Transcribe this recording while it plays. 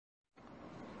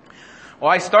Well,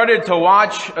 I started to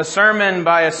watch a sermon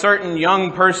by a certain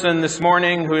young person this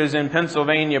morning who is in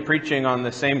Pennsylvania preaching on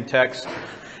the same text,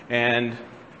 and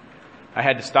I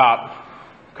had to stop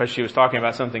because she was talking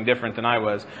about something different than I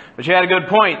was. But she had a good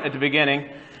point at the beginning.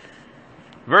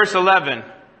 Verse 11,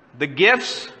 the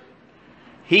gifts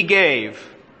he gave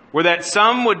were that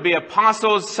some would be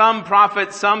apostles, some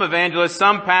prophets, some evangelists,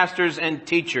 some pastors and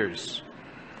teachers,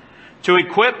 to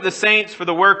equip the saints for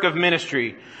the work of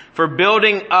ministry, for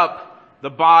building up the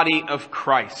body of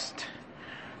Christ.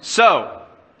 So,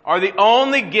 are the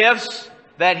only gifts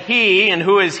that He, and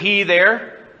who is He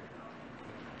there?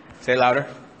 Say louder.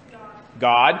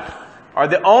 God. Are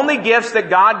the only gifts that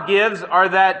God gives are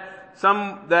that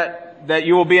that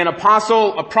you will be an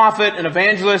apostle, a prophet, an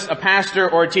evangelist, a pastor,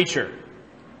 or a teacher?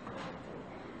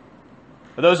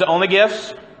 Are those the only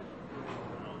gifts?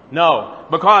 No,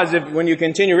 because when you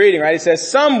continue reading, right, it says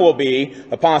some will be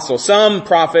apostles, some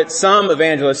prophets, some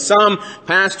evangelists, some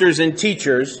pastors and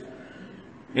teachers.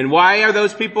 And why are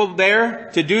those people there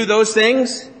to do those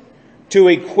things? To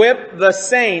equip the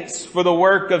saints for the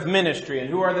work of ministry. And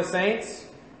who are the saints?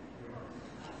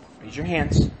 Raise your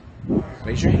hands.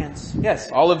 Raise your hands.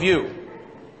 Yes, all of you.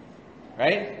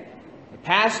 Right?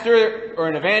 Pastor or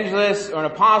an evangelist or an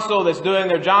apostle that's doing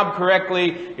their job correctly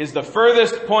is the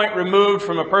furthest point removed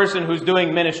from a person who's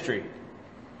doing ministry.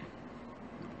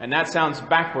 And that sounds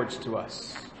backwards to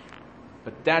us.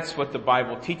 But that's what the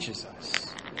Bible teaches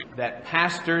us. That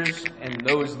pastors and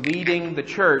those leading the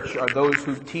church are those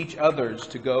who teach others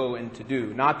to go and to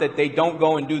do. Not that they don't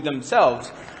go and do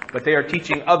themselves, but they are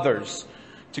teaching others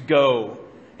to go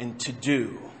and to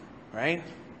do. Right?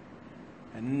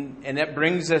 And that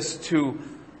brings us to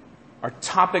our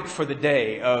topic for the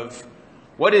day of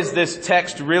what is this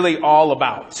text really all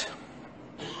about?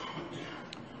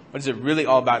 What is it really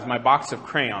all about? It's my box of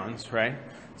crayons, right?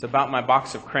 It's about my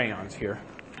box of crayons here.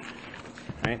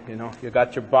 Right? You know, you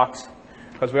got your box.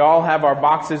 Because we all have our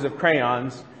boxes of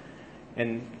crayons.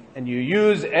 And you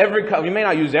use every color. You may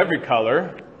not use every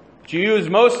color, but you use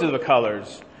most of the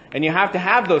colors. And you have to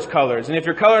have those colors. And if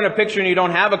you're coloring a picture and you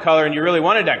don't have a color and you really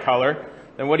wanted that color,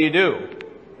 then what do?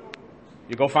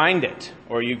 You go find it.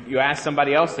 Or you ask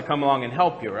somebody else to come along and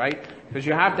help you, right? Because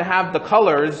you have to have the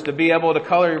colors to be able to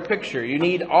color your picture. You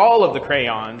need all of the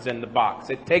crayons in the box.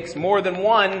 It takes more than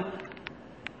one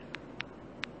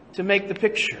to make the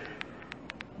picture.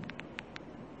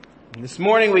 And this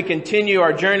morning we continue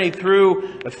our journey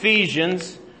through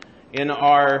Ephesians in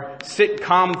our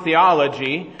sitcom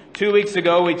theology. 2 weeks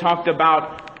ago we talked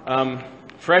about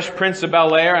Fresh Prince of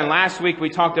Bel-Air, and last week we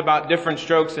talked about Different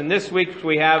Strokes, and this week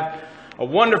we have a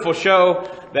wonderful show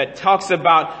that talks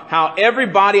about how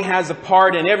everybody has a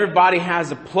part and everybody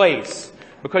has a place,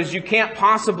 because you can't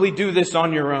possibly do this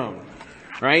on your own,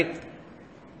 right?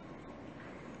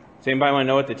 Does anybody want to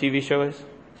know what the TV show is?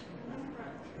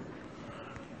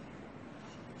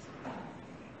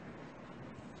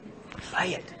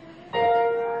 Play it.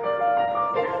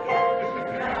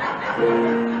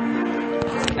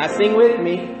 Now sing with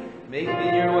me.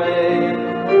 Making your way.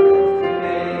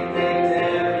 Make things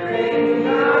everything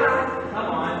nice. Come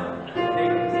on. Take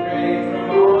them straight from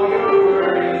all your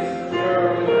worries.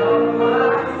 Sure will help my.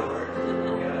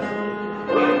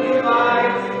 Would you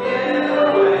like to get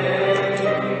away?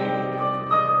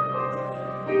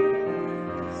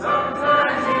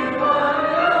 Sometimes you want to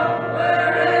go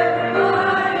where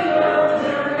everybody knows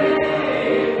your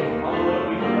name. Although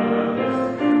we know this.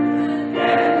 And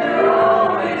they're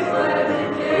always glad you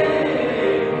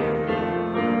came.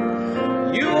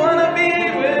 You want to be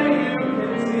where you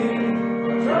can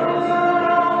see. Troubles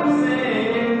are all the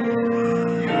same.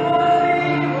 You want to be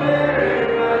where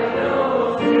everybody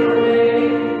knows your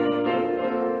name.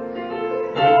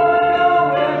 You want to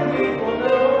go where people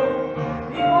know.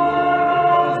 People are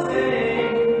all the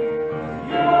same.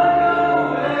 You want to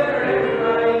go where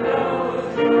everybody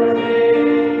knows your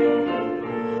name.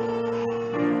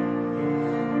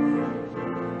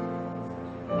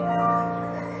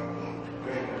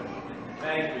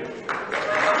 Thank you.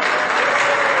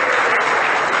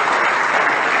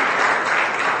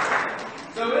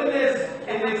 So in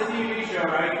this TV show,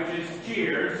 right, which is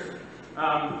Cheers,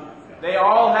 they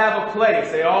all have a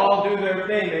place. They all do their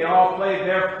thing. They all play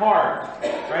their part,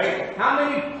 right? How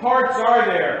many parts are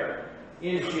there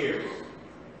in Cheers?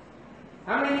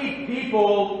 How many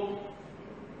people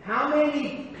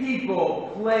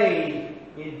played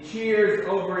in Cheers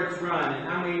over its run? And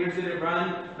how many years did it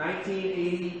run?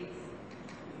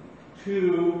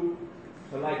 1982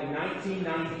 to like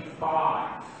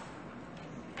 1995.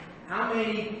 How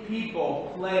many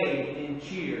people played in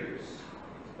Cheers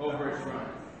over its run?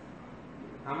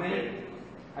 How many?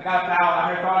 I got 1,000.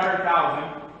 I thought I heard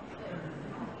 1,000.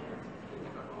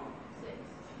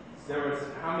 There was,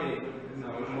 how many? No,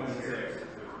 it was more than 6.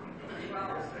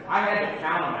 I had to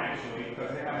count them actually,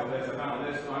 because they have a list. I found a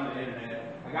list on the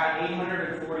internet. I got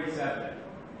 847.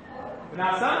 But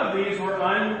now some of these were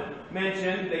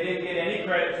unmentioned. They didn't get any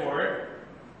credit for it.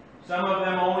 Some of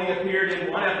them only appeared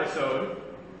in one episode.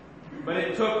 But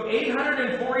it took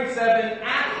 847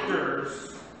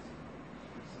 actors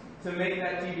to make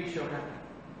that TV show happen.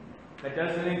 That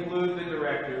doesn't include the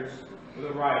directors, or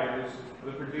the writers,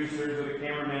 or the producers, or the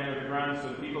cameramen, or the grunts, or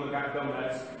the people that got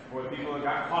donuts, or the people that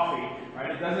got coffee.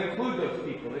 Right? It doesn't include those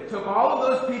people. It took all of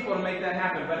those people to make that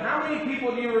happen. But how many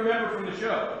people do you remember from the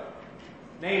show?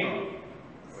 Name them.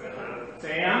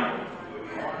 Sam,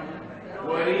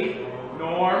 Woody,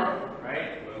 Norm,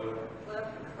 right?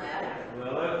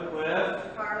 Lilith, Cliff,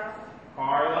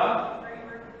 Carla,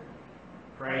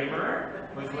 Kramer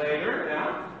was later,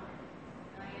 yeah.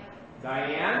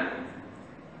 Diane,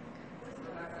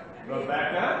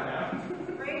 Rebecca, yeah.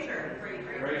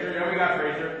 Fraser, yeah, we got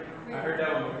Fraser. I heard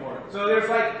that one before. So there's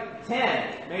like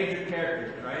 10 major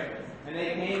characters, right? And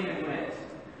they came and went.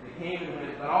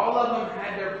 But all of them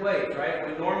had their place, right?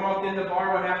 When Norm walked in the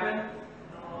bar, what happened?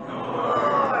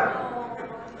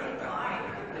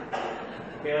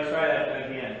 Okay, let's try that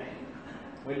again.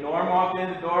 When Norm walked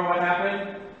in the door, what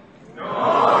happened? Yeah,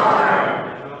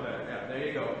 there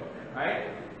you go. Right?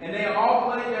 And they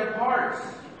all played their parts.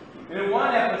 And in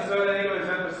one episode, I think it was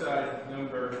episode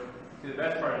number... See, the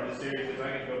best part of this series is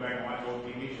I can go back and watch old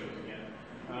TV shows again.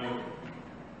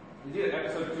 Was it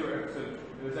episode 2 or episode...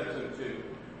 It was episode 2.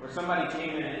 Where somebody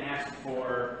came in and asked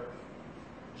for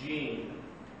Gene.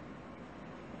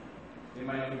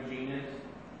 Anybody know who Gene is?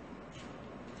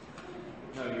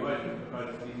 No, he wouldn't,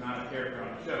 because he's not a character on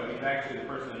the show. He's actually the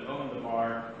person that owned the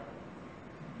bar,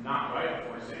 not right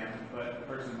before Sam, but the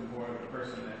person before the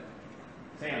person that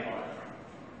Sam bought it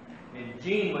from. And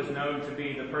Gene was known to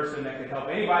be the person that could help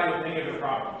anybody with any of their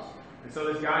problems. And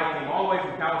so this guy came all the way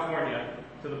from California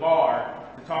to the bar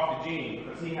to talk to Gene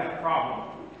because he had a problem.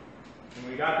 And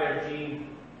when we got there,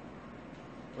 Gene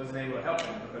wasn't able to help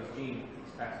him because Gene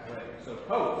has passed away. So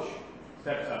Coach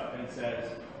steps up and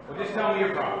says, well, just tell me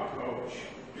your problem, Coach.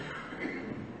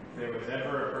 If there was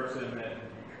ever a person that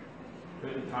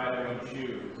couldn't tie their own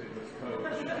shoes, it was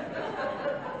Coach.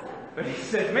 But he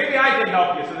says, maybe I can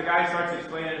help you. So the guy starts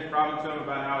explaining his problem to him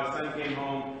about how his son came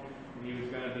home and he was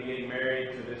going to be getting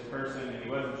married to this person and he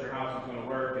wasn't sure how it was going to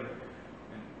work. And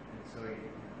so he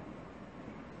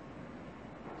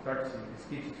starts and just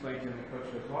keeps explaining to him. The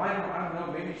coach goes, well, I don't know.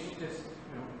 Maybe she just,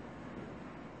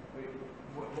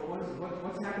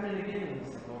 what's happening again? And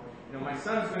he said, well, my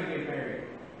son's going to get married.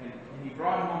 And he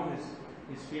brought home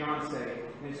his fiancée.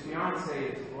 And his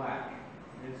fiancée is black.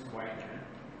 And it's white man.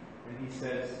 And he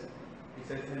says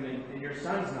to him, and your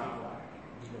son's not black.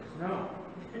 He goes, no,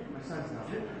 my son's not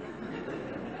black.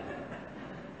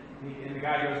 And the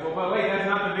guy goes, well, but wait, that's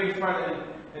not the biggest part.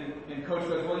 And Coach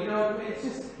goes, well, it's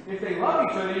just, if they love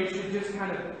each other, you should just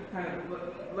kind of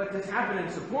let this happen and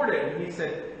support it. And he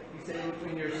said,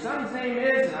 when your son's name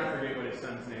is, and I forget what his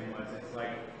son's name was, it's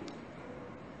like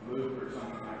Luke or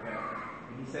something like that.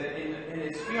 And he said, and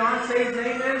his fiance's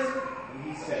name is, and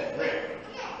he said, Rick.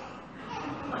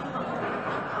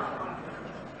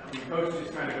 And Coach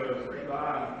just kind of goes,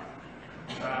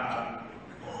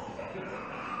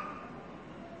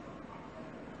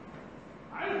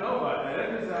 I don't know about that.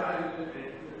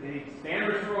 He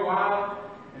stammers for a while,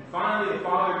 and finally the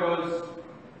father goes,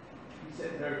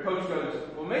 the coach goes,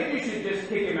 well, maybe you should just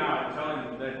kick him out and tell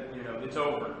him that, it's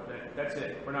over. That's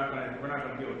it. We're not going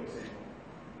to deal with this anymore.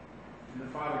 And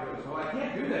the father goes, well, I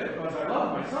can't do that because I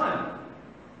love my son.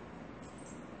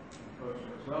 The coach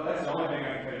goes, well, that's the only thing I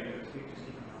can tell you to do is just keep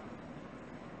him out.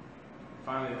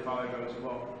 Finally, the father goes,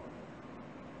 well,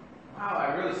 wow,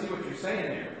 I really see what you're saying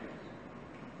there.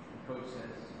 The coach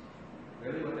says,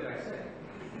 really? What did I say?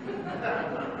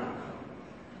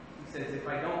 He says, if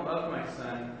I don't love my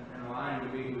son and allow him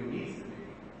to be who he needs to be,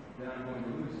 then I'm going to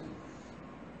lose him.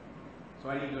 So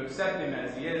I need to accept him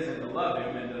as he is and to love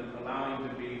him and to allow him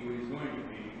to be who he's going to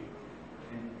be.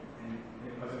 And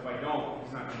because if I don't,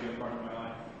 he's not going to be a part of my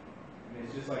life. And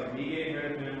it's just like me getting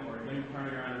rid of him or him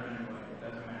turning around and running away. It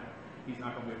doesn't matter. He's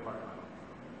not going to be a part of my life.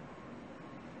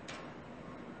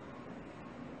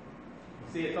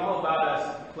 See, it's all about us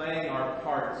playing our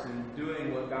parts and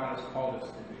doing what God has called us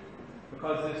to do.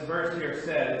 Because this verse here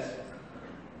says,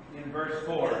 in verse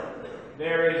 4,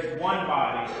 there is one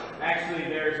body. Actually,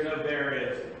 there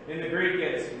is. In the Greek,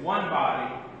 it's one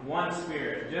body, one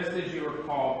spirit, just as you were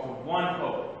called to one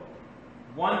hope,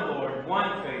 one Lord,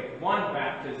 one faith, one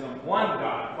baptism, one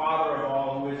God, Father of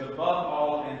all, who is above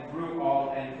all and through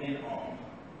all and in all.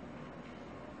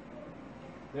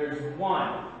 There's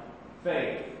one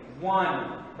faith,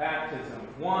 one baptism,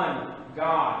 one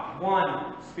God,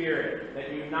 one Spirit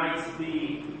that unites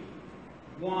the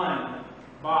one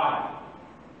body.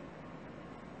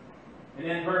 And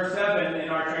then verse 7 in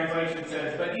our translation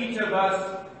says, but each of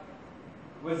us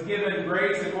was given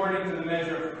grace according to the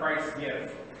measure of Christ's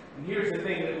gift. And here's the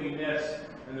thing that we miss,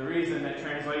 and the reason that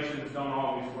translations don't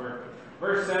always work.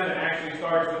 Verse 7 actually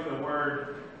starts with the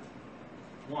word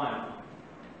one.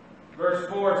 Verse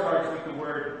 4 starts with the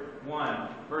word one.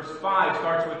 Verse 5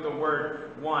 starts with the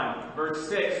word one. Verse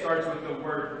 6 starts with the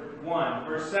word one.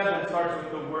 Verse 7 starts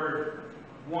with the word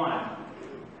one.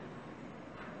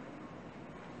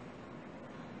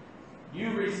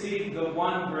 You received the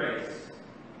one grace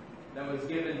that was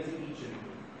given to each of you.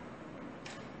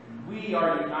 We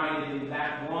are united in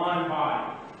that one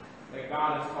body that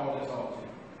God has called us all to.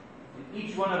 And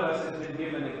each one of us has been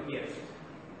given a gift.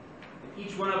 And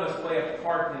each one of us play a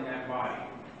part in that body.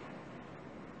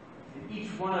 And each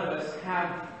one of us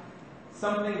have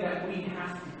something that we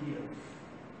have to give.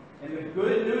 And the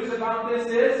good news about this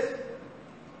is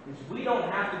we don't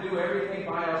have to do everything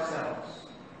by ourselves.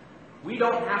 We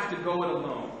don't have to go it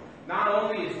alone. Not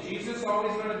only is Jesus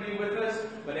always going to be with us,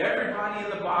 but everybody in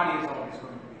the body is always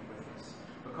going to be with us.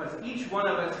 Because each one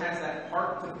of us has that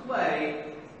part to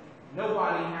play.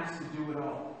 Nobody has to do it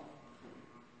all.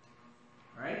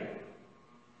 Right?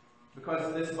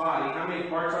 Because this body, how many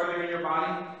parts are there in your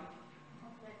body?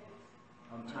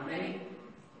 How many?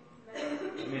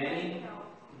 Many?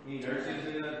 Any nurses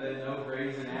in it that know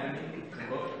Grey's Anatomy?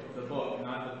 The book,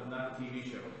 not the TV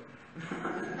show.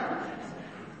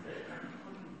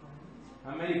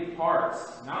 How many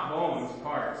parts? Not bones,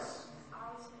 parts.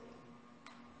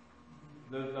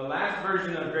 The last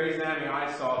version of Grey's Anatomy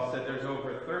I saw said there's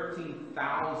over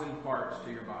 13,000 parts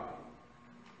to your body.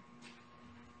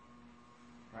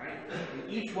 Right? And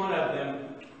each one of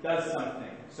them does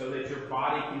something so that your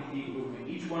body can keep moving.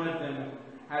 Each one of them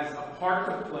has a part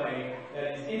to play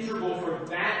that is integral for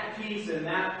that piece and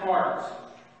that part.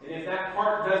 And if that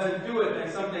part doesn't do it, then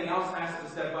something else has to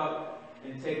step up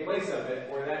and take place of it,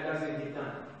 or that doesn't get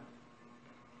done.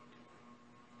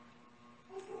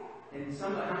 And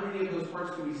how many of those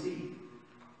parts do we see?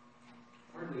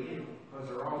 Hardly any, because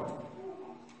they're all in.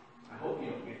 I hope you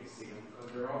don't get to see them,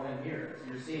 because they're all in here.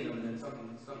 So you're seeing them, and then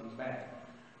something's bad.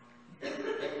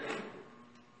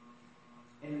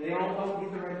 And they all don't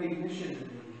get the recognition that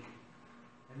they need.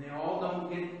 And they all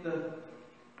don't get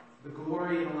the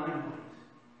glory and limelight.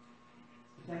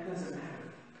 But that doesn't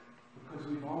matter, because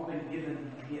we've all been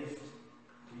given a gift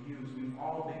to use. We've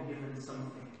all been given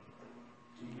something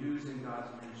to use in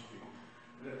God's ministry.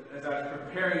 As I was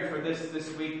preparing for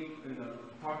this week,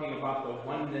 talking about the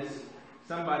oneness,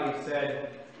 somebody said,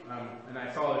 and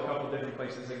I saw it a couple different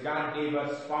places, that God gave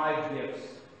us 5 gifts.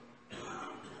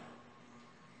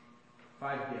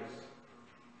 5 gifts.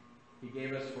 He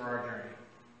gave us for our journey,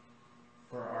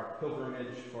 for our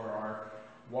pilgrimage, for our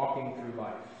walking through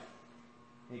life.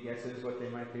 Any guesses what they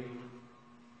might be?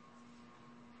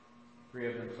 3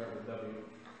 of them start with W.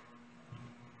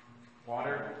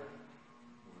 Water,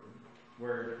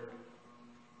 Word,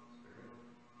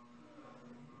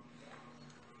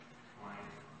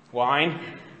 wine,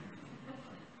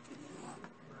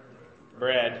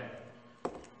 bread,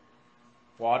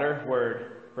 water,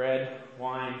 Word, bread,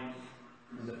 wine,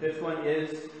 and the 5th one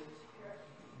is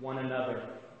one another.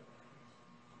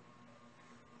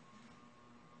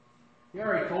 He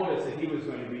already told us that He was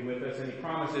going to be with us, and He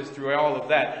promises through all of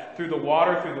that, through the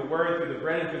water, through the Word, through the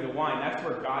bread, and through the wine. That's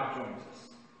where God joins us.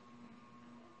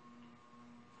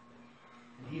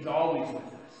 And He's always with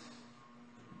us.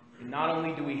 And not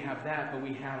only do we have that, but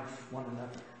we have one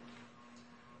another.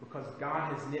 Because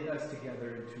God has knit us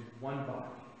together into one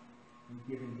body and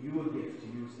given you a gift to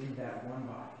use in that one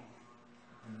body.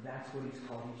 And that's what He's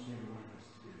called each and every one of us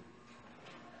to do.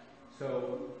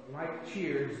 So, like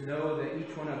Cheers, know that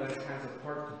each one of us has a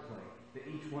part to play. That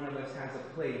each one of us has a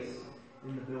place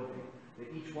in the building. That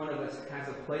each one of us has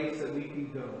a place that we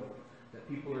can go. That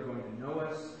people are going to know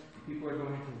us. And people are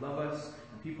going to love us.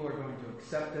 And people are going to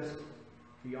accept us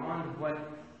beyond what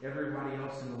everybody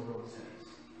else in the world says.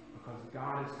 Because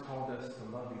God has called us to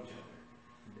love each other.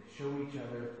 And to show each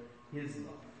other His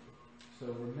love. So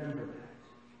remember that.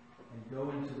 And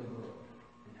go into the world.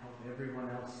 And help everyone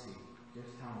else see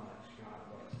just how much God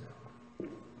loves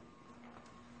them.